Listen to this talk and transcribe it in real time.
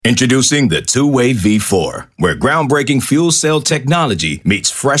Introducing the Two-Way V4, where groundbreaking fuel cell technology meets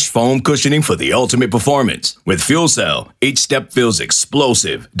fresh foam cushioning for the ultimate performance. With fuel cell, each step feels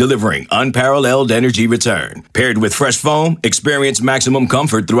explosive, delivering unparalleled energy return. Paired with fresh foam, experience maximum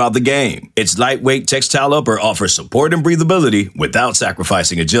comfort throughout the game. Its lightweight textile upper offers support and breathability without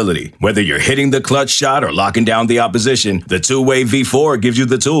sacrificing agility. Whether you're hitting the clutch shot or locking down the opposition, the Two-Way V4 gives you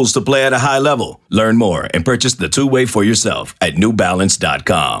the tools to play at a high level. Learn more and purchase the Two-Way for yourself at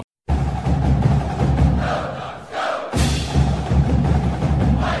newbalance.com.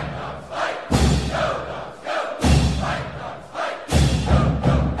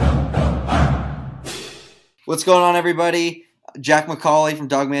 What's going on, everybody? Jack McCauley from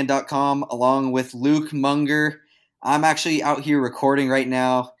dogman.com along with Luke Munger. I'm actually out here recording right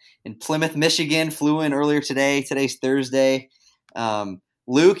now in Plymouth, Michigan. Flew in earlier today. Today's Thursday.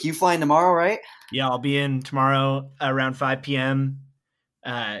 Luke, you flying tomorrow, right? Yeah, I'll be in tomorrow around 5 p.m.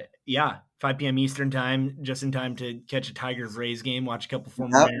 5 p.m. Eastern time, just in time to catch a Tigers-Rays game, watch a couple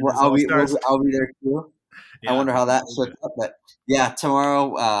former Mariners All-Stars. I'll be there too. Yeah, I wonder how that shook up. But yeah,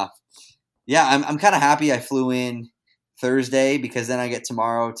 tomorrow I'm kind of happy I flew in Thursday because then I get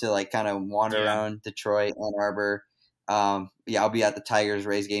tomorrow to kind of wander around Detroit, Ann Arbor. I'll be at the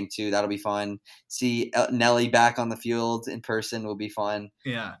Tigers-Rays game too. That'll be fun. See Nelly back on the field in person will be fun.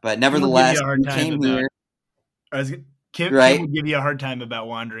 Yeah. But nevertheless, we came here. Kim will give you a hard time about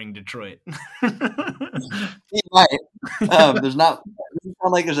wandering Detroit. He might. Doesn't sound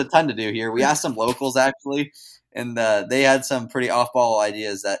like there's a ton to do here. We asked some locals actually, and they had some pretty off-ball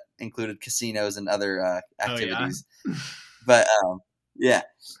ideas that included casinos and other activities. Oh, yeah.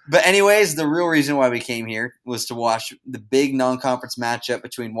 But anyways, the real reason why we came here was to watch the big non-conference matchup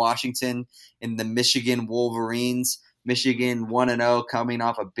between Washington and the Michigan Wolverines. Michigan 1-0 coming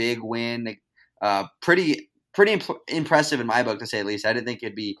off a big win. Pretty impressive in my book, to say the least. I didn't think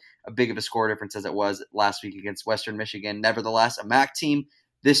it'd be a big of a score difference as it was last week against Western Michigan. Nevertheless, a MAC team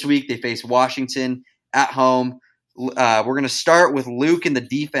this week. They face Washington at home. We're going to start with Luke in the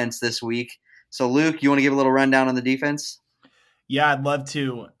defense this week. So, Luke, you want to give a little rundown on the defense? Yeah, I'd love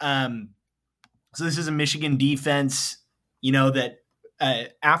to. So this is a Michigan defense, that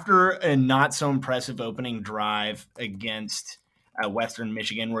after a not so impressive opening drive against Western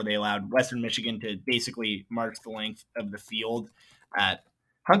Michigan, where they allowed Western Michigan to basically march the length of the field,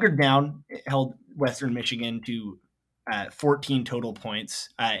 hunkered down, held Western Michigan to 14 total points,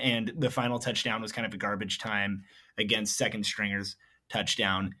 and the final touchdown was kind of a garbage time against second stringers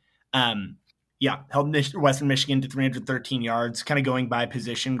touchdown. Held Western Michigan to 313 yards, kind of going by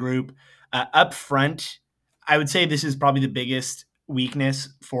position group. Up front, I would say this is probably the biggest weakness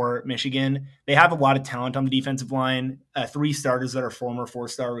for Michigan. They have a lot of talent on the defensive line. 3 starters that are former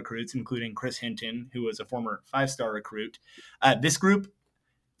 4-star recruits, including Chris Hinton, who was a former 5-star recruit. This group,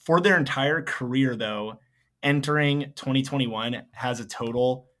 for their entire career, though, entering 2021, has a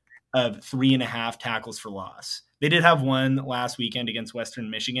total of 3.5 tackles for loss. They did have one last weekend against Western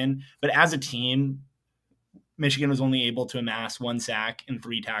Michigan, but as a team, Michigan was only able to amass 1 sack and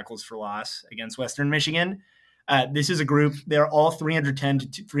 3 tackles for loss against Western Michigan. This is a group, they're all 310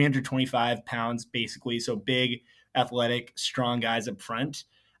 to 325 pounds, basically, so big, athletic, strong guys up front.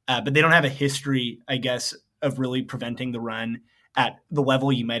 But they don't have a history, I guess, of really preventing the run at the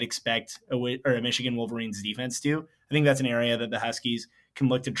level you might expect a Michigan Wolverines defense to. I think that's an area that the Huskies can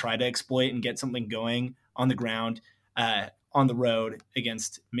look to try to exploit and get something going on the ground, on the road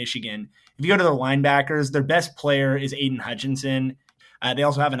against Michigan. If you go to their linebackers, their best player is Aiden Hutchinson. They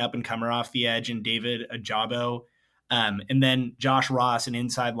also have an up-and-comer off the edge in David Ajabo. And then Josh Ross, an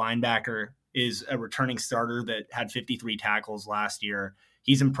inside linebacker, is a returning starter that had 53 tackles last year.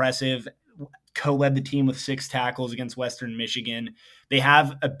 He's impressive, co-led the team with 6 tackles against Western Michigan. They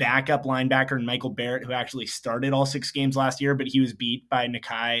have a backup linebacker in Michael Barrett, who actually started all 6 games last year, but he was beat by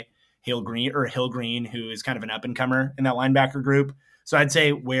Nakai Hill Green, who is kind of an up-and-comer in that linebacker group. So I'd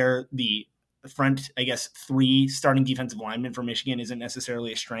say where the front, 3 starting defensive linemen for Michigan isn't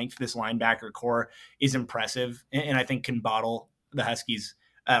necessarily a strength, this linebacker core is impressive and I think can bottle the Huskies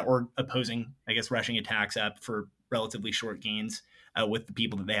or opposing, rushing attacks up for relatively short gains with the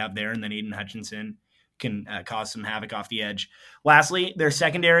people that they have there. And then Aiden Hutchinson can cause some havoc off the edge. Lastly, their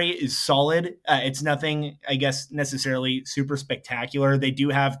secondary is solid. It's nothing, necessarily super spectacular. They do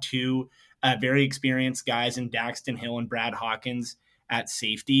have 2 very experienced guys in Daxton Hill and Brad Hawkins at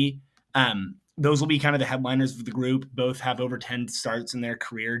safety. Those will be kind of the headliners of the group. Both have over 10 starts in their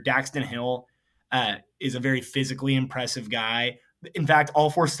career. Daxton Hill is a very physically impressive guy. In fact, all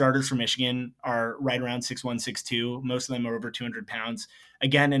 4 starters for Michigan are right around 6'1", 6'2". Most of them are over 200 pounds.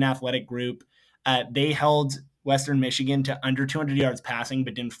 Again, an athletic group. They held Western Michigan to under 200 yards passing,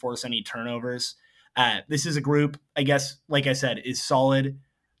 but didn't force any turnovers. This is a group, I guess, like I said, is solid,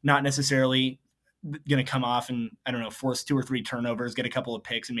 not necessarily going to come off and, I don't know, force 2 or 3 turnovers, get a couple of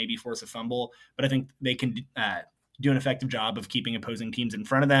picks, and maybe force a fumble. But I think they can do an effective job of keeping opposing teams in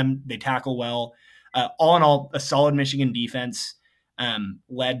front of them. They tackle well. All in all, a solid Michigan defense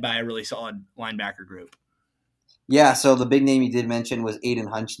led by a really solid linebacker group. Yeah, so the big name you did mention was Aiden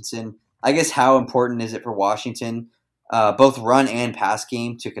Hutchinson. I guess how important is it for Washington, both run and pass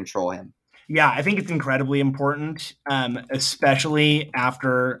game, to control him? Yeah, I think it's incredibly important, especially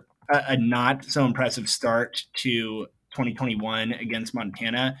after a not so impressive start to 2021 against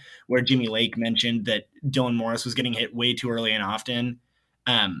Montana, where Jimmy Lake mentioned that Dylan Morris was getting hit way too early and often.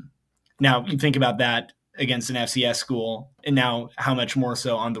 Now, you think about that against an FCS school, and now how much more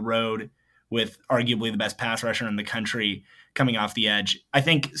so on the road with arguably the best pass rusher in the country coming off the edge. I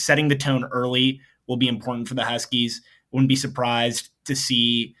think setting the tone early will be important for the Huskies. Wouldn't be surprised to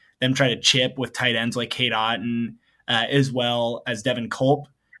see them try to chip with tight ends like Cade Otton, as well as Devin Culp.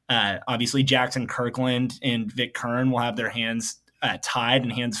 Obviously, Jackson Kirkland and Vic Kern will have their hands tied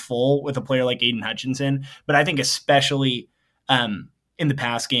and hands full with a player like Aiden Hutchinson. But I think especially in the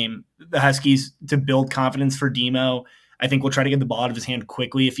pass game, the Huskies, to build confidence for Demo, I think we'll try to get the ball out of his hand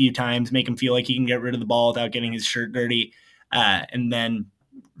quickly a few times, make him feel like he can get rid of the ball without getting his shirt dirty, and then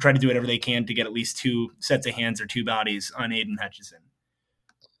try to do whatever they can to get at least 2 sets of hands or 2 bodies on Aiden Hutchinson.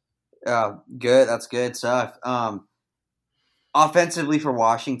 Good. That's good stuff. Offensively for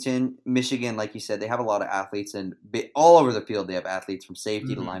Washington, Michigan, like you said, they have a lot of athletes, and all over the field they have athletes from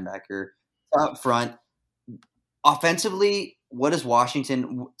safety to linebacker up front. Offensively, what does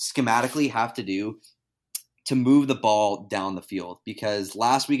Washington schematically have to do to move the ball down the field? Because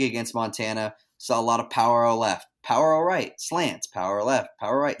last week against Montana, saw a lot of power left, power right, slants, power left,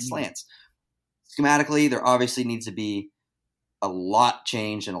 power right, slants. Schematically, there obviously needs to be a lot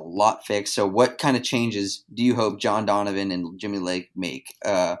changed and a lot fixed. So what kind of changes do you hope John Donovan and Jimmy Lake make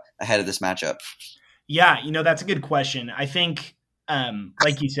ahead of this matchup? Yeah, that's a good question. I think,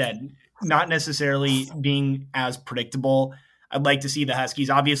 like you said, not necessarily being as predictable. I'd like to see the Huskies.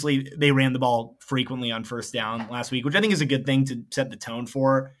 Obviously, they ran the ball frequently on first down last week, which I think is a good thing to set the tone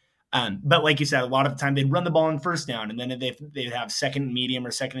for. But like you said, a lot of the time they'd run the ball on first down, and then if they'd have second and medium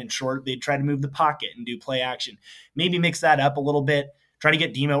or second and short, they'd try to move the pocket and do play action. Maybe mix that up a little bit. Try to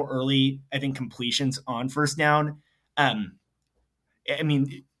get Demo early, I think, completions on first down. I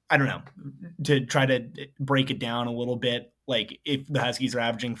don't know, to try to break it down a little bit. Like if the Huskies are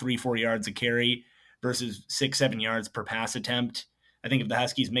averaging 3-4 yards a carry versus 6-7 yards per pass attempt, I think if the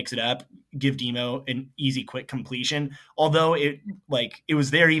Huskies mix it up, give Demo an easy, quick completion. Although it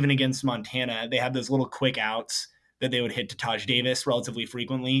was there even against Montana, they had those little quick outs that they would hit to Taj Davis relatively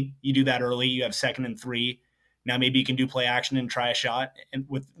frequently. You do that early, you have 2nd and 3. Now maybe you can do play action and try a shot, and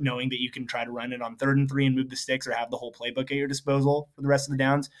with knowing that you can try to run it on 3rd and 3 and move the sticks, or have the whole playbook at your disposal for the rest of the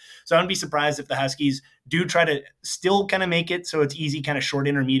downs. So I wouldn't be surprised if the Huskies do try to still kind of make it so it's easy, kind of short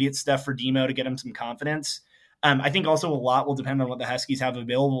intermediate stuff for Demo to get him some confidence. I think also a lot will depend on what the Huskies have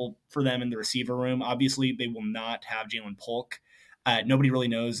available for them in the receiver room. Obviously, they will not have Jalen Polk. Nobody really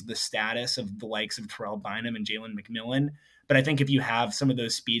knows the status of the likes of Terrell Bynum and Jalen McMillan. But I think if you have some of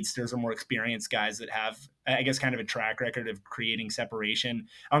those speedsters or more experienced guys that have, I guess, kind of a track record of creating separation,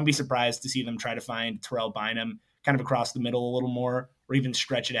 I wouldn't be surprised to see them try to find Terrell Bynum kind of across the middle a little more, or even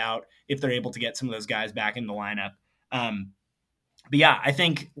stretch it out if they're able to get some of those guys back in the lineup. But yeah, I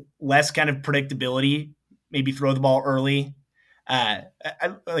think less kind of predictability, maybe throw the ball early.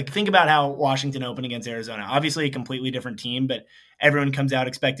 Think about how Washington opened against Arizona. Obviously a completely different team, but everyone comes out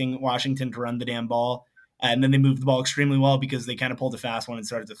expecting Washington to run the damn ball. And then they moved the ball extremely well because they kind of pulled a fast one and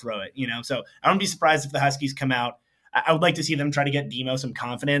started to throw it, So I wouldn't be surprised if the Huskies come out. I would like to see them try to get Demo some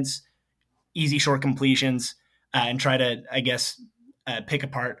confidence, easy short completions, and try to, I guess, pick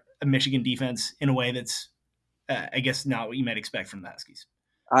apart a Michigan defense in a way that's, I guess, not what you might expect from the Huskies.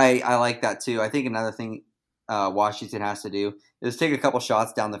 I like that too. I think another thing Washington has to do is take a couple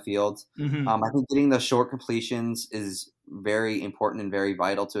shots down the field. Mm-hmm. I think getting those short completions is very important and very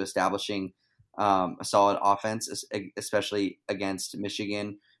vital to establishing a solid offense, especially against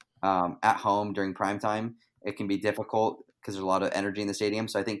Michigan at home during prime time. It can be difficult because there's a lot of energy in the stadium.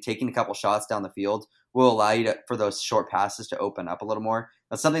 So I think taking a couple shots down the field will allow you for those short passes to open up a little more.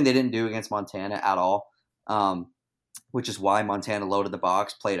 That's something they didn't do against Montana at all, which is why Montana loaded the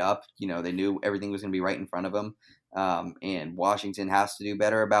box, played up. They knew everything was going to be right in front of them. And Washington has to do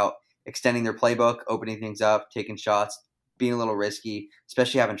better about extending their playbook, opening things up, taking shots, being a little risky,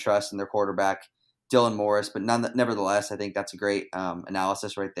 especially having trust in their quarterback, Dylan Morris. But nevertheless, I think that's a great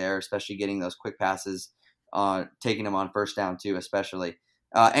analysis right there, especially getting those quick passes taking them on first down too, especially.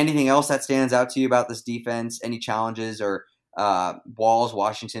 Anything else that stands out to you about this defense? Any challenges or walls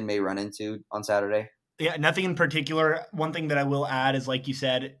Washington may run into on Saturday? Yeah, nothing in particular. One thing that I will add is, like you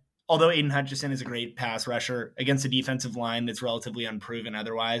said, although Aiden Hutchinson is a great pass rusher against a defensive line that's relatively unproven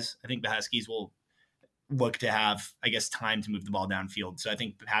otherwise, I think the Huskies will look to have, I guess, time to move the ball downfield. So I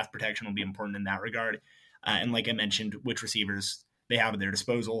think the pass protection will be important in that regard. And like I mentioned, which receivers they have at their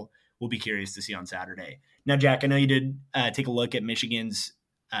disposal, we'll be curious to see on Saturday. Now, Jack, I know you did take a look at Michigan's,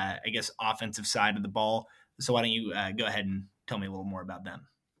 I guess, offensive side of the ball. So why don't you go ahead and tell me a little more about them?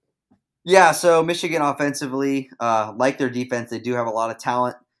 Yeah, so Michigan offensively, like their defense, they do have a lot of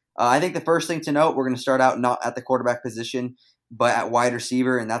talent. I think the first thing to note, we're going to start out not at the quarterback position, but at wide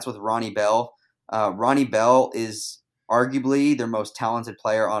receiver, and that's with Ronnie Bell. Ronnie Bell is arguably their most talented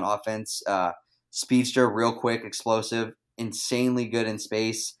player on offense. Speedster, real quick, explosive, insanely good in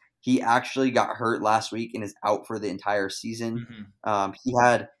space. He actually got hurt last week and is out for the entire season. Mm-hmm. He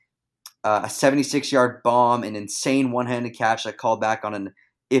had a 76-yard bomb, an insane one-handed catch that called back on an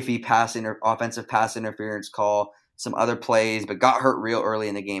iffy offensive pass interference call, some other plays, but got hurt real early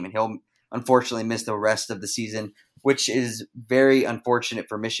in the game, and he'll unfortunately miss the rest of the season, which is very unfortunate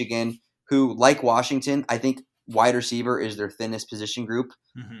for Michigan, who, like Washington, I think wide receiver is their thinnest position group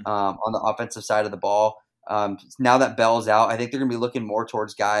on the offensive side of the ball. Now that Bell's out, I think they're going to be looking more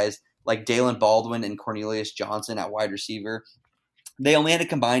towards guys like Dalen Baldwin and Cornelius Johnson at wide receiver. They only had a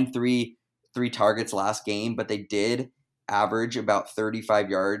combined three targets last game, but they did average about 35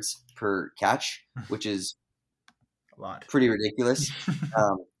 yards per catch, which is a lot, pretty ridiculous.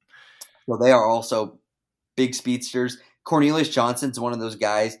 So they are also big speedsters. Cornelius Johnson's one of those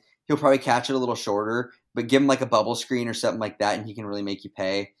guys. He'll probably catch it a little shorter, but give him like a bubble screen or something like that, and he can really make you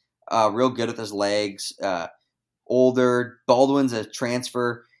pay. Real good with his legs. Older. Baldwin's a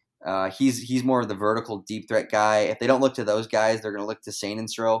transfer. He's more of the vertical deep threat guy. If they don't look to those guys, they're going to look to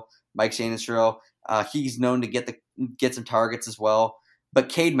Sainensrow, Mike Sainensrow. He's known to get some targets as well. But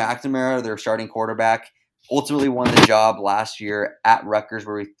Cade McNamara, their starting quarterback, ultimately won the job last year at Rutgers,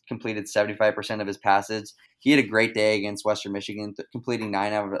 where he completed 75% of his passes. He had a great day against Western Michigan, completing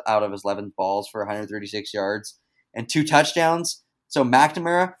 9 out of his 11 balls for 136 yards and 2 touchdowns. So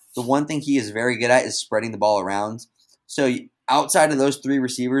McNamara, the one thing he is very good at is spreading the ball around. So outside of those 3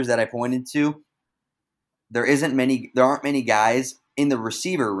 receivers that I pointed to, there aren't many guys in the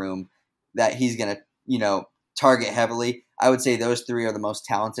receiver room that he's going to, target heavily. I would say those 3 are the most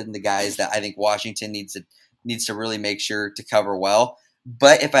talented and the guys that I think Washington needs to really make sure to cover well.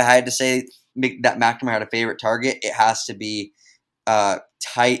 But if I had to say that McNamara had a favorite target, it has to be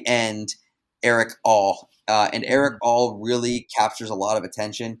tight end Eric All. And Eric All really captures a lot of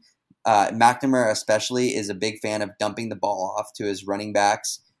attention. McNamara especially is a big fan of dumping the ball off to his running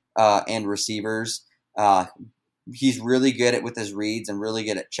backs and receivers. He's really good with his reads and really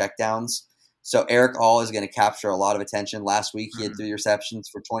good at checkdowns. So Eric All is going to capture a lot of attention. Last week he had 3 receptions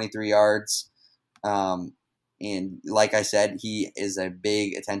for 23 yards. And like I said, he is a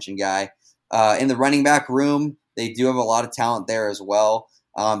big attention guy. In the running back room, they do have a lot of talent there as well.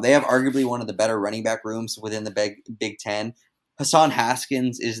 They have arguably one of the better running back rooms within the Big Ten. Hassan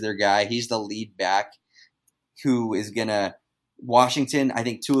Haskins is their guy. He's the lead back who is going to – Washington, I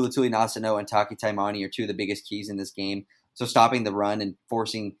think Tuli Nasano and Taki Taimani are 2 of the biggest keys in this game. So stopping the run and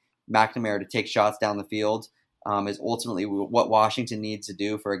forcing McNamara to take shots down the field is ultimately what Washington needs to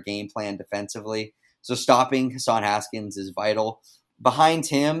do for a game plan defensively. So stopping Hassan Haskins is vital. Behind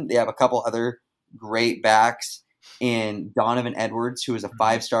him, they have a couple other great backs in Donovan Edwards, who is a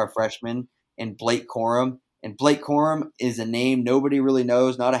 5-star freshman, and Blake Corum. And Blake Corum is a name nobody really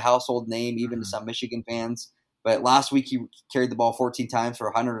knows, not a household name, even to some Michigan fans. But last week he carried the ball 14 times for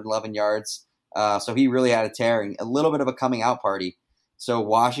 111 yards. So he really had a tearing, a little bit of a coming out party. So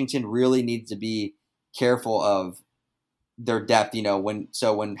Washington really needs to be careful of their depth.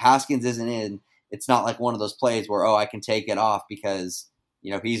 When Haskins isn't in, it's not like one of those plays where, I can take it off because,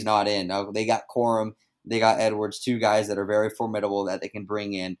 he's not in. No, they got Corum, they got Edwards, 2 guys that are very formidable that they can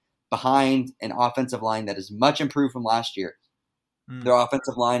bring in behind an offensive line that is much improved from last year. Their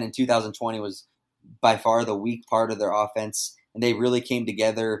offensive line in 2020 was by far the weak part of their offense, and they really came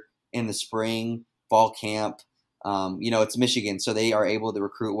together in the spring, fall camp. It's Michigan, so they are able to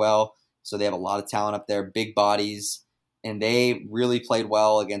recruit well. So they have a lot of talent up there, big bodies, and they really played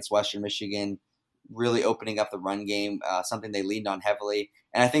well against Western Michigan, really opening up the run game, something they leaned on heavily.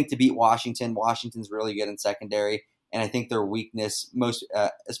 And I think to beat Washington, Washington's really good in secondary, and I think their weakness, most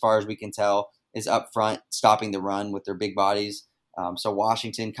as far as we can tell, is up front, stopping the run with their big bodies. So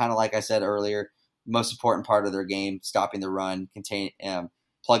Washington, kind of like I said earlier, most important part of their game, stopping the run,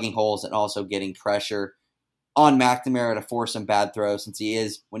 plugging holes, and also getting pressure on McNamara to force some bad throws, since he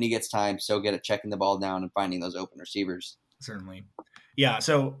is, when he gets time, so good at checking the ball down and finding those open receivers. Certainly. Yeah,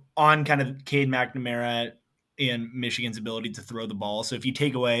 so on kind of Cade McNamara and Michigan's ability to throw the ball. So if you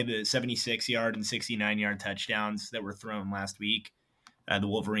take away the 76-yard and 69-yard touchdowns that were thrown last week, the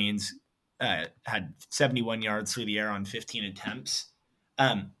Wolverines had 71 yards through the air on 15 attempts.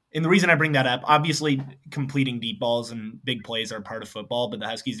 And the reason I bring that up, obviously completing deep balls and big plays are part of football, but the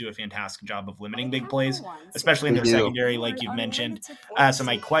Huskies do a fantastic job of limiting big plays, especially in their secondary, like you've mentioned. So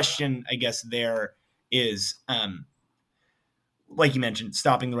my question, I guess, there is, like you mentioned,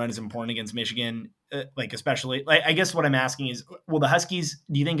 stopping the run is important against Michigan. Especially, I guess what I'm asking is, will the Huskies,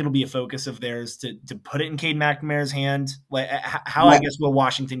 do you think it'll be a focus of theirs to put it in Cade McNamara's hand? How I guess, will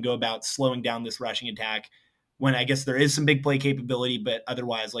Washington go about slowing down this rushing attack when I guess there is some big play capability, but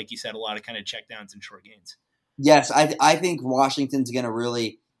otherwise, like you said, a lot of kind of checkdowns and short gains? Yes, I think Washington's going to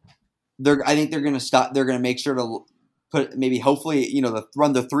really I think they're going to stop. They're going to make sure to put hopefully,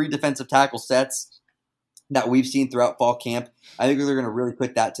 run the 3 defensive tackle sets that we've seen throughout fall camp. I think they're going to really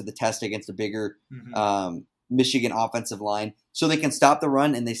put that to the test against a bigger Michigan offensive line, so they can stop the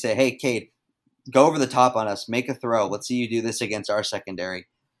run and they say, "Hey, Cade, go over the top on us, make a throw. Let's see you do this against our secondary."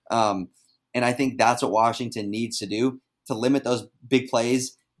 And I think that's what Washington needs to do to limit those big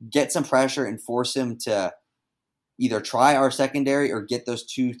plays, get some pressure, and force him to either try our secondary or get those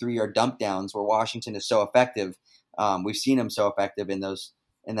 2-3 yard dump downs where Washington is so effective. We've seen him so effective in those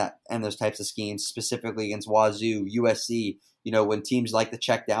types of schemes, specifically against Wazoo, USC. When teams like to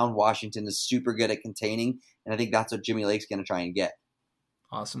check down, Washington is super good at containing, and I think that's what Jimmy Lake's going to try and get.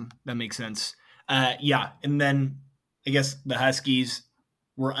 Awesome. That makes sense. And then I guess the Huskies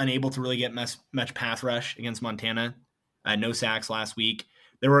were unable to really get much pass rush against Montana. No sacks last week.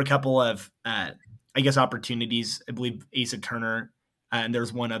 There were a couple of, opportunities. I believe Asa Turner, and there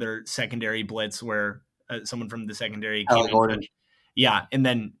was one other secondary blitz where someone from the secondary came in. Yeah, and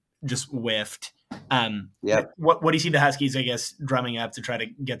then just whiffed. What do you see the Huskies, I guess, drumming up to try to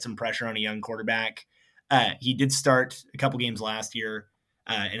get some pressure on a young quarterback? He did start a couple games last year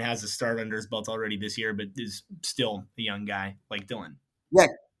and has a start under his belt already this year, but is still a young guy like Dylan. Yeah,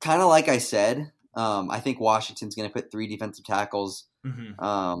 kind of like I said, I think Washington's going to put 3 defensive tackles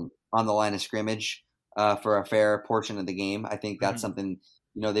on the line of scrimmage for a fair portion of the game. I think that's something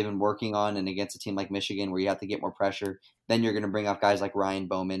they've been working on, and against a team like Michigan where you have to get more pressure, then you're going to bring off guys like Ryan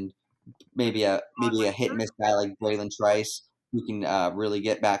Bowman, maybe a hit and miss guy like Braylon Trice, who can really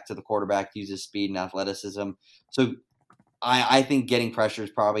get back to the quarterback, use his speed and athleticism. So I think getting pressure is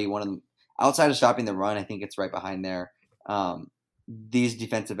probably one of them. Outside of stopping the run, I think it's right behind there. These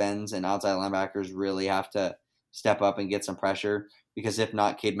defensive ends and outside linebackers really have to step up and get some pressure, because if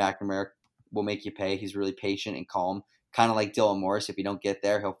not, Cade McNamara will make you pay. He's really patient and calm, kind of like Dylan Morris. If you don't get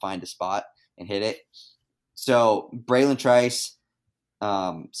there, he'll find a spot and hit it. So Braylon Trice,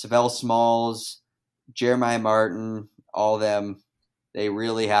 Savell Smalls, Jeremiah Martin, all of them, they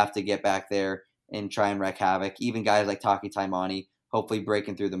really have to get back there and try and wreak havoc. Even guys like Taki Taimani, hopefully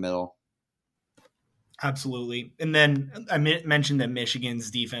breaking through the middle. Absolutely. And then I mentioned that Michigan's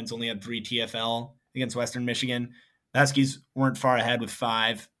defense only had 3 TFL against Western Michigan. The Huskies weren't far ahead with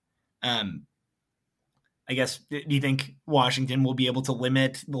 5. I guess, do you think Washington will be able to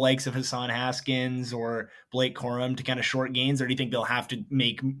limit the likes of Hassan Haskins or Blake Corum to kind of short gains, or do you think they'll have to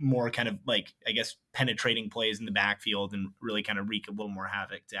make more kind of penetrating plays in the backfield and really kind of wreak a little more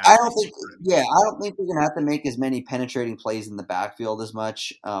havoc? I don't think they're going to have to make as many penetrating plays in the backfield as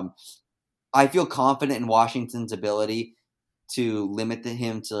much. I feel confident in Washington's ability to limit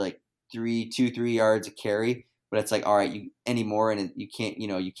him to 2-3 yards a carry, but it's all right, anymore, and you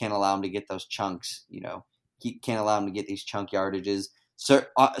can't allow him to get those chunks. You can't allow him to get these chunk yardages.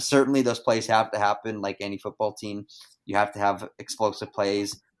 Certainly, those plays have to happen. Like any football team, you have to have explosive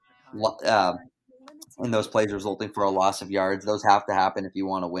plays, and those plays resulting for a loss of yards. Those have to happen if you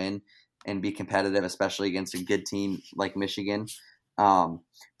want to win and be competitive, especially against a good team like Michigan.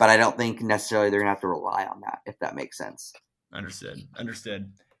 But I don't think necessarily they're going to have to rely on that, if that makes sense.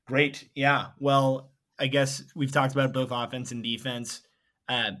 Understood. Great. Yeah. Well, I guess we've talked about both offense and defense.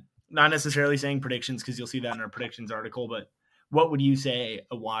 Not necessarily saying predictions, because you'll see that in our predictions article, but what would you say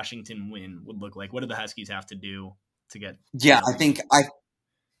a Washington win would look like? What do the Huskies have to do to get? Yeah, I think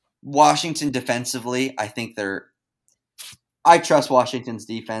Washington defensively, I trust Washington's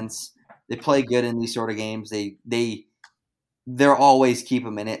defense. They play good in these sort of games. They're always keep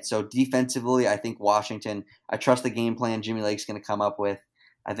them in it. So defensively, I think Washington, I trust the game plan Jimmy Lake's going to come up with.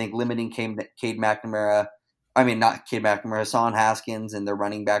 I think limiting Cade McNamara, not Cade McNamara, Hassan Haskins and their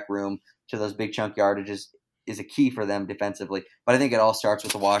running back room to those big chunk yardages is a key for them defensively. But I think it all starts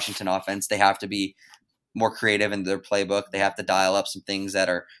with the Washington offense. They have to be more creative in their playbook. They have to dial up some things that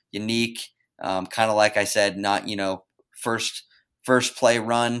are unique. Kind of like I said, not, first play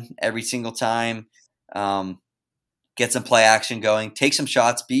run every single time. Get some play action going, take some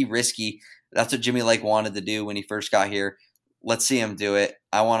shots, be risky. That's what Jimmy Lake wanted to do when he first got here. Let's see him do it.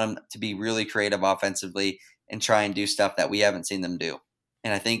 I want him to be really creative offensively and try and do stuff that we haven't seen them do.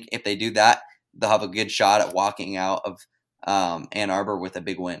 And I think if they do that, they'll have a good shot at walking out of Ann Arbor with a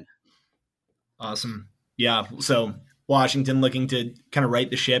big win. Awesome. Yeah. So Washington looking to kind of right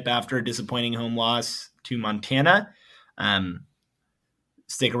the ship after a disappointing home loss to Montana.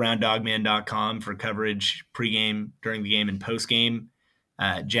 Stick around dogman.com for coverage pregame, during the game, and postgame.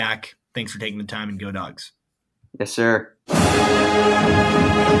 Jack, thanks for taking the time, and go Dogs. Yes, sir.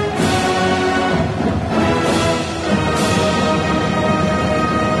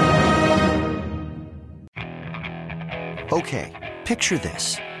 Okay, picture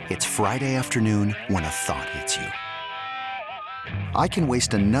this. It's Friday afternoon when a thought hits you. I can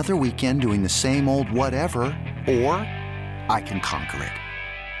waste another weekend doing the same old whatever, or I can conquer it.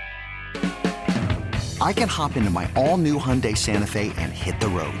 I can hop into my all-new Hyundai Santa Fe and hit the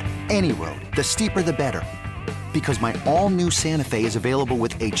road. Any road. The steeper, the better. Because my all-new Santa Fe is available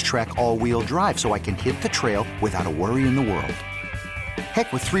with H-Track all-wheel drive, so I can hit the trail without a worry in the world.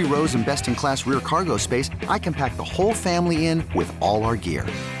 Heck, with 3 rows and best-in-class rear cargo space, I can pack the whole family in with all our gear.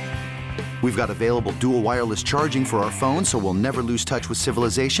 We've got available dual wireless charging for our phones, so we'll never lose touch with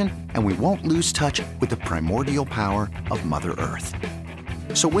civilization, and we won't lose touch with the primordial power of Mother Earth.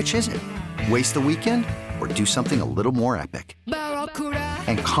 So which is it? Waste the weekend or do something a little more epic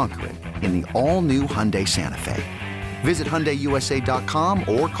and conquer it in the all-new Hyundai Santa Fe. Visit HyundaiUSA.com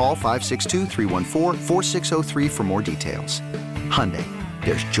or call 562-314-4603 for more details. Hyundai,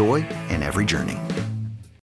 there's joy in every journey.